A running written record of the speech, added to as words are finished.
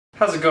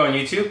How's it going,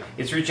 YouTube?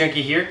 It's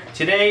Rootjunky here.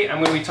 Today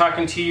I'm going to be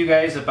talking to you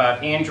guys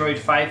about Android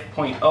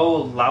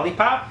 5.0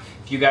 Lollipop.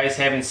 If you guys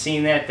haven't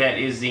seen that, that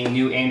is the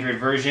new Android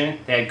version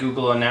that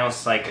Google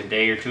announced like a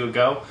day or two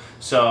ago.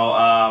 So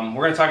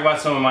we're going to talk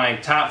about some of my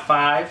top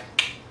 5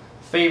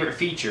 favorite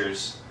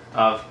features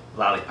of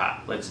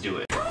Lollipop. Let's do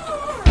it.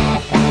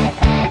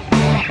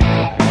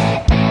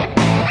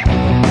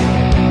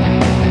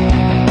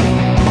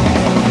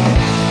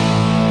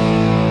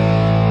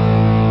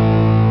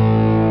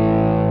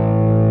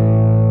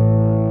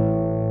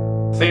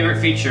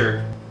 Favorite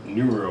feature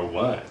numero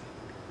 1.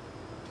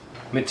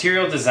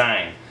 Material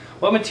design.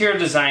 What material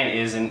design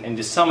is, and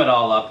to sum it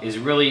all up, is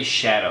really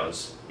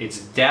shadows. It's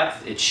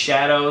depth, it's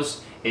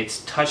shadows,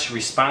 it's touch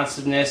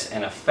responsiveness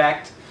and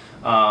effect.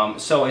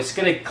 So it's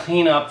going to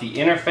clean up the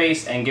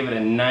interface and give it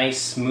a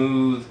nice,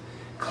 smooth,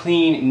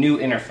 clean, new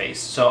interface.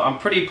 So I'm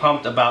pretty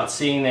pumped about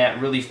seeing that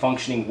really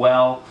functioning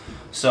well.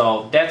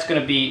 So that's going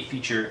to be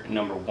feature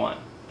number 1.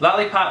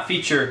 Lollipop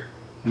feature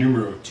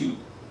numero 2.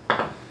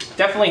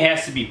 Definitely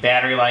has to be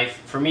battery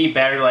life. For me,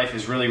 battery life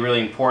is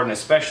really important,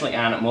 especially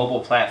on mobile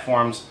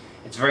platforms.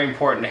 It's very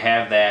important to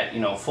have that,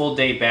 full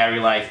day battery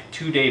life,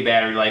 2-day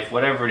battery life,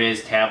 whatever it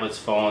is, tablets,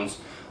 phones.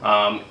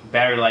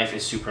 Battery life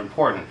is super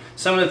important.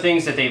 Some of the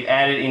things that they've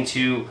added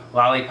into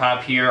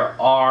Lollipop here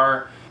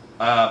are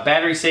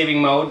battery saving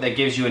mode that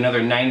gives you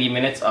another 90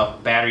 minutes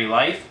of battery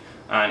life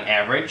on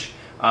average.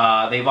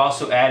 They've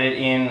also added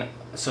in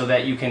so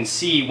that you can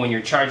see when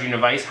you're charging your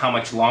device how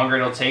much longer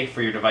it'll take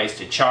for your device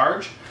to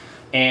charge.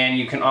 And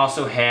you can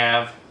also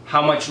have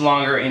how much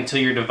longer until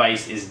your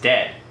device is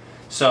dead.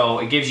 So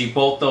it gives you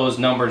both those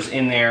numbers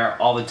in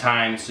there all the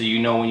time, so you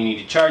know when you need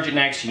to charge it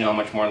next, you know how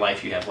much more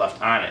life you have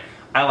left on it.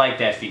 I like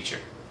that feature.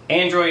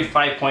 Android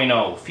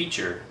 5.0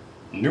 feature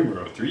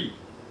numero 3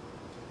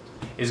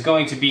 is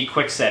going to be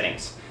quick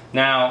settings.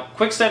 Now,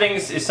 quick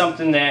settings is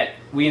something that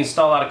we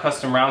install a lot of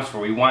custom ROMs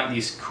for. We want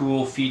these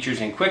cool features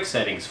in quick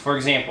settings. For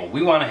example,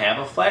 we want to have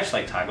a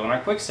flashlight toggle in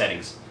our quick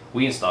settings.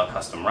 We install a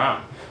custom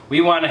ROM. We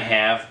want to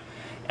have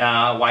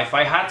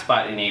Wi-Fi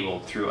hotspot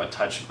enabled through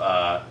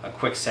a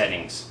quick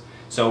settings.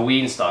 So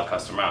we install a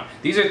custom ROM.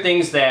 These are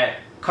things that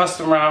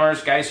custom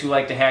ROMers, guys who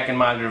like to hack and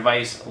mod their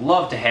device,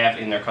 love to have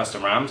in their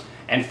custom ROMs.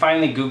 And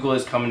finally, Google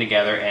is coming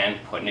together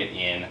and putting it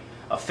in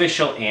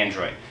official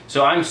Android.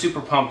 So I'm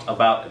super pumped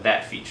about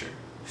that feature.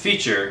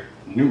 Feature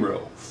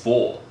numero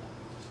 4.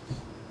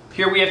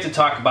 Here we have to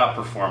talk about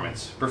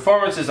performance.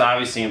 Performance is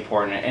obviously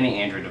important in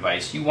any Android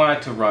device. You want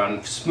it to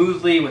run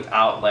smoothly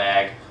without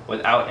lag,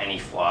 without any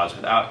flaws,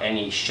 without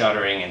any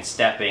shuddering and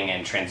stepping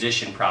and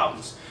transition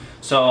problems.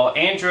 So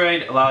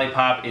Android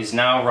Lollipop is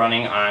now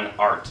running on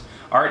ART.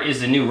 ART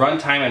is the new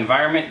runtime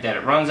environment that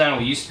it runs on.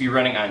 We used to be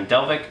running on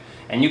Delvic,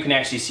 and you can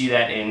actually see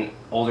that in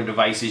older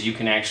devices. You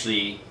can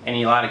actually,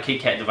 a lot of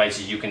KitKat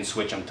devices, you can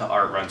switch them to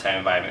ART runtime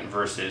environment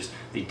versus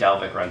the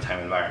Delvic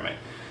runtime environment.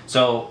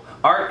 So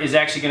ART is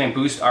actually going to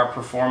boost our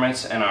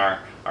performance and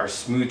our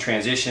smooth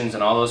transitions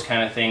and all those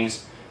kind of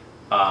things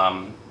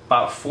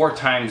about 4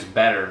 times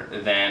better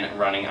than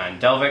running on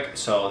Delvic.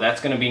 So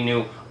that's going to be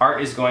new.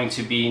 ART is going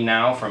to be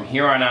now, from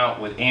here on out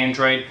with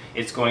Android,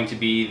 it's going to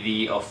be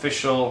the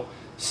official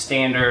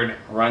standard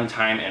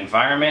runtime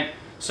environment.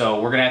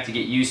 So we're going to have to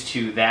get used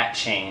to that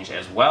change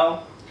as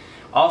well.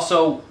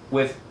 Also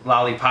with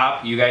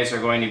Lollipop, you guys are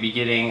going to be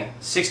getting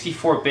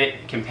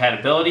 64-bit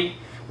compatibility,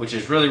 which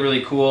is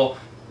really cool.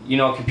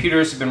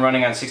 Computers have been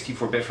running on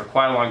 64-bit for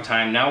quite a long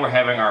time. Now we're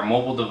having our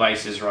mobile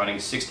devices running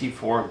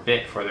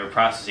 64-bit for their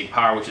processing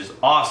power, which is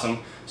awesome.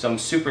 So I'm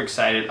super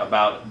excited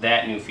about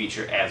that new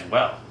feature as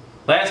well.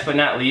 Last but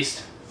not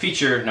least,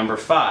 feature number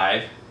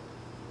 5,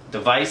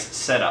 device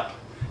setup.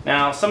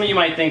 Now, some of you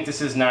might think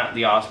this is not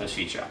the awesomest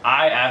feature.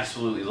 I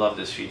absolutely love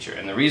this feature,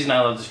 and the reason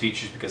I love this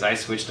feature is because I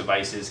switch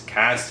devices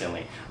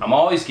constantly. I'm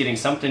always getting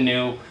something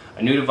new,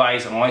 a new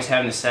device. I'm always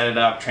having to set it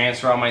up,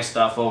 transfer all my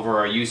stuff over,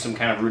 or use some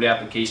kind of root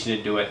application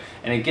to do it,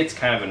 and it gets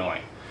kind of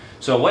annoying.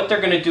 So what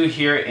they're going to do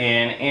here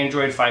in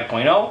Android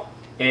 5.0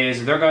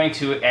 is they're going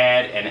to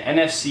add an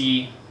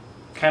NFC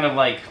kind of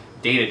like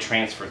data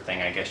transfer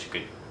thing, I guess you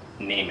could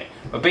name it.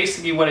 But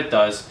basically what it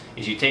does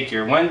is you take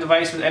your one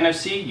device with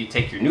NFC, you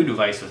take your new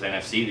device with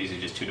NFC, these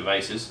are just 2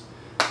 devices,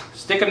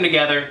 stick them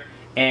together,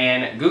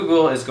 and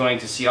Google is going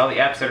to see all the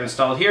apps that are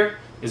installed here,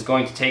 is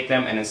going to take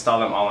them and install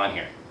them all on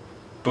here.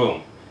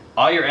 Boom.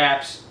 All your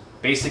apps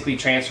basically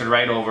transferred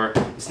right over.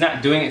 It's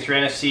not doing it through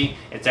NFC,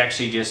 it's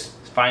actually just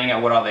finding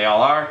out what all they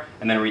all are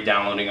and then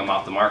re-downloading them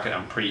off the market,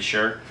 I'm pretty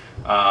sure.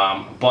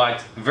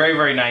 But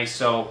very nice.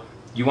 So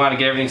you want to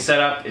get everything set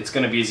up, it's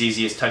going to be as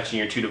easy as touching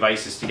your 2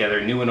 devices together,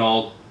 new and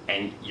old,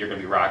 and you're going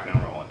to be rocking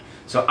and rolling.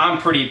 So I'm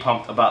pretty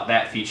pumped about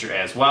that feature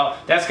as well.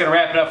 That's going to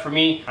wrap it up for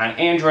me on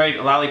Android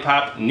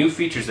Lollipop, new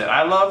features that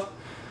I love.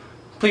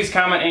 Please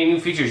comment any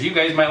new features you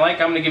guys might like.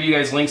 I'm going to give you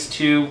guys links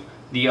to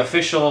the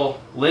official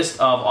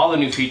list of all the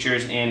new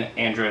features in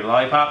Android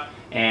Lollipop,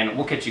 and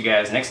we'll catch you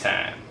guys next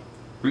time.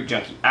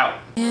 Rootjunky out.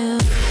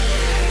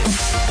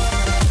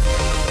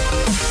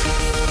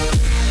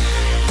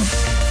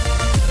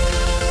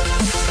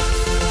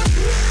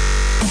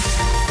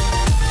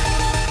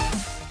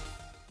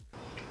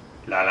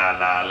 La la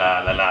la la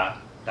la la.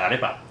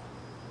 Lollipop.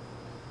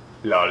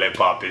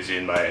 Lollipop is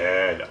in my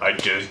head. I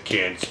just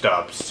can't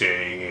stop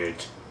saying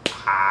it.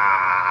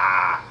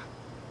 Ah.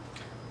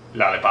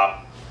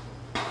 Lollipop.